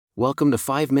Welcome to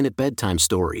 5-Minute Bedtime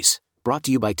Stories, brought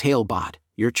to you by Talebot,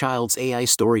 your child's AI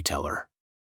storyteller.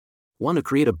 Want to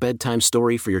create a bedtime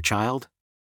story for your child?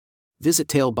 Visit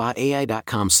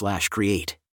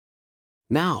talebotai.com/create.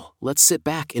 Now, let's sit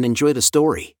back and enjoy the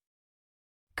story.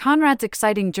 Conrad's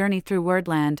exciting journey through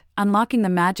Wordland, unlocking the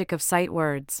magic of sight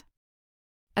words.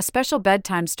 A special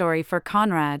bedtime story for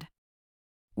Conrad.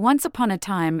 Once upon a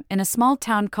time, in a small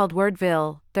town called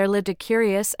Wordville, there lived a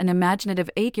curious and imaginative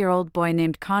 8-year-old boy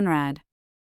named Conrad.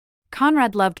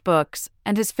 Conrad loved books,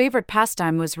 and his favorite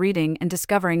pastime was reading and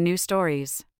discovering new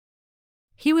stories.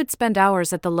 He would spend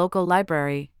hours at the local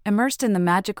library, immersed in the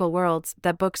magical worlds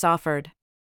that books offered.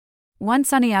 One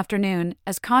sunny afternoon,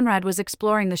 as Conrad was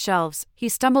exploring the shelves, he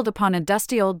stumbled upon a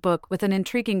dusty old book with an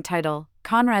intriguing title,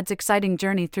 Conrad's Exciting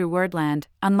Journey Through Wordland,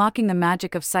 Unlocking the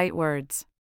Magic of Sight Words.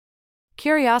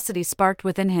 Curiosity sparked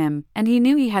within him, and he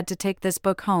knew he had to take this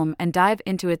book home and dive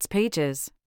into its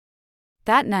pages.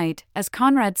 That night, as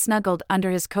Conrad snuggled under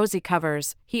his cozy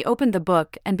covers, he opened the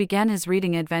book and began his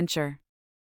reading adventure.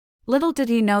 Little did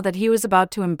he know that he was about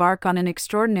to embark on an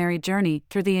extraordinary journey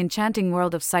through the enchanting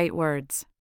world of sight words.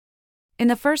 In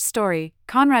the first story,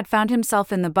 Conrad found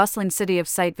himself in the bustling city of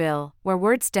Sightville, where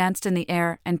words danced in the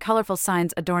air and colorful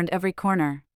signs adorned every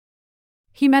corner.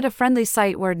 He met a friendly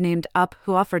sight word named Up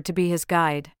who offered to be his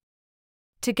guide.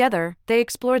 Together, they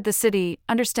explored the city,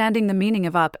 understanding the meaning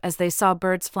of Up as they saw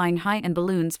birds flying high and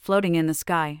balloons floating in the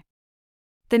sky.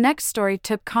 The next story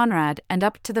took Conrad and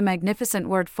Up to the magnificent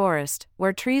word forest,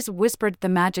 where trees whispered the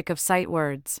magic of sight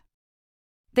words.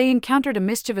 They encountered a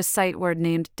mischievous sight word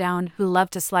named Down who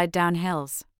loved to slide down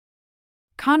hills.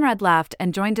 Conrad laughed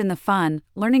and joined in the fun,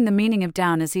 learning the meaning of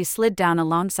down as he slid down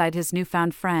alongside his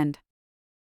newfound friend.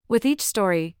 With each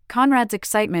story, Conrad's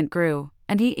excitement grew,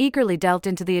 and he eagerly delved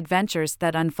into the adventures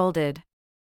that unfolded.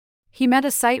 He met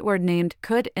a sight word named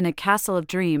Could in a castle of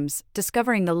dreams,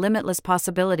 discovering the limitless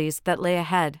possibilities that lay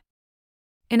ahead.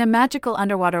 In a magical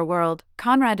underwater world,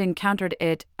 Conrad encountered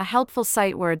It, a helpful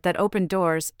sight word that opened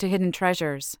doors to hidden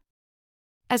treasures.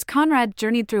 As Conrad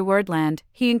journeyed through Wordland,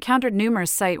 he encountered numerous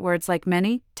sight words like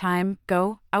many, time,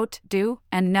 go, out, do,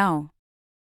 and no.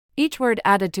 Each word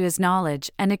added to his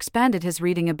knowledge and expanded his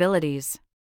reading abilities.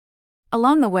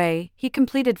 Along the way, he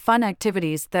completed fun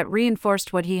activities that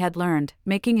reinforced what he had learned,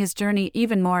 making his journey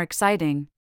even more exciting.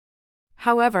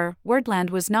 However,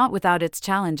 Wordland was not without its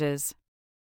challenges.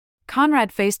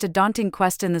 Conrad faced a daunting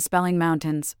quest in the Spelling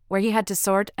Mountains, where he had to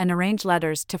sort and arrange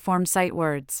letters to form sight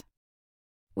words.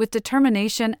 With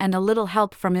determination and a little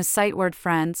help from his sight word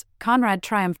friends, Conrad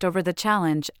triumphed over the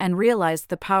challenge and realized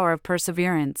the power of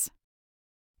perseverance.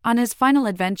 On his final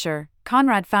adventure,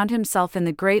 Conrad found himself in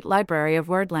the great library of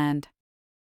Wordland.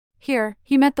 Here,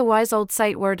 he met the wise old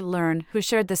sight word learn who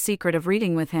shared the secret of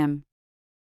reading with him.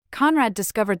 Conrad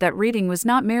discovered that reading was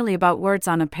not merely about words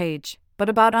on a page, but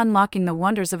about unlocking the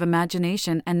wonders of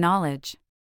imagination and knowledge.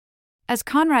 As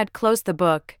Conrad closed the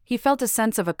book, he felt a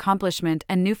sense of accomplishment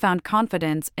and newfound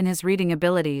confidence in his reading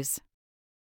abilities.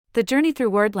 The journey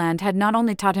through Wordland had not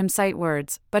only taught him sight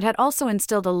words, but had also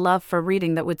instilled a love for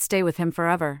reading that would stay with him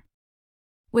forever.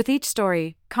 With each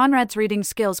story, Conrad's reading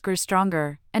skills grew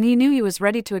stronger, and he knew he was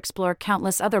ready to explore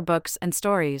countless other books and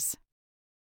stories.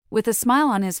 With a smile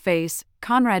on his face,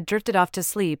 Conrad drifted off to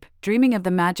sleep, dreaming of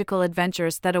the magical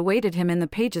adventures that awaited him in the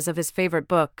pages of his favorite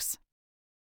books.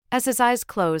 As his eyes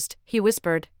closed, he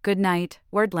whispered, "Good night,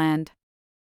 Wordland.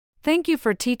 Thank you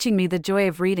for teaching me the joy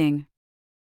of reading."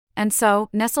 And so,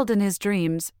 nestled in his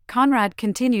dreams, Conrad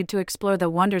continued to explore the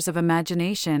wonders of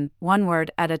imagination, one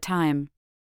word at a time.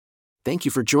 Thank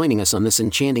you for joining us on this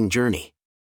enchanting journey.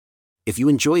 If you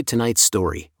enjoyed tonight's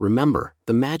story, remember,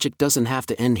 the magic doesn't have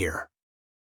to end here.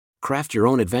 Craft your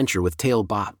own adventure with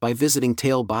Talebot by visiting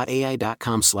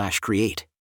talebotai.com/create.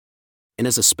 And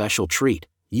as a special treat,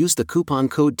 use the coupon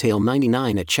code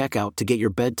TALE99 at checkout to get your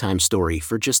bedtime story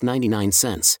for just 99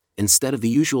 cents, instead of the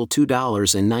usual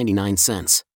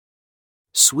 $2.99.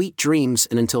 Sweet dreams,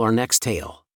 and until our next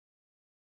tale.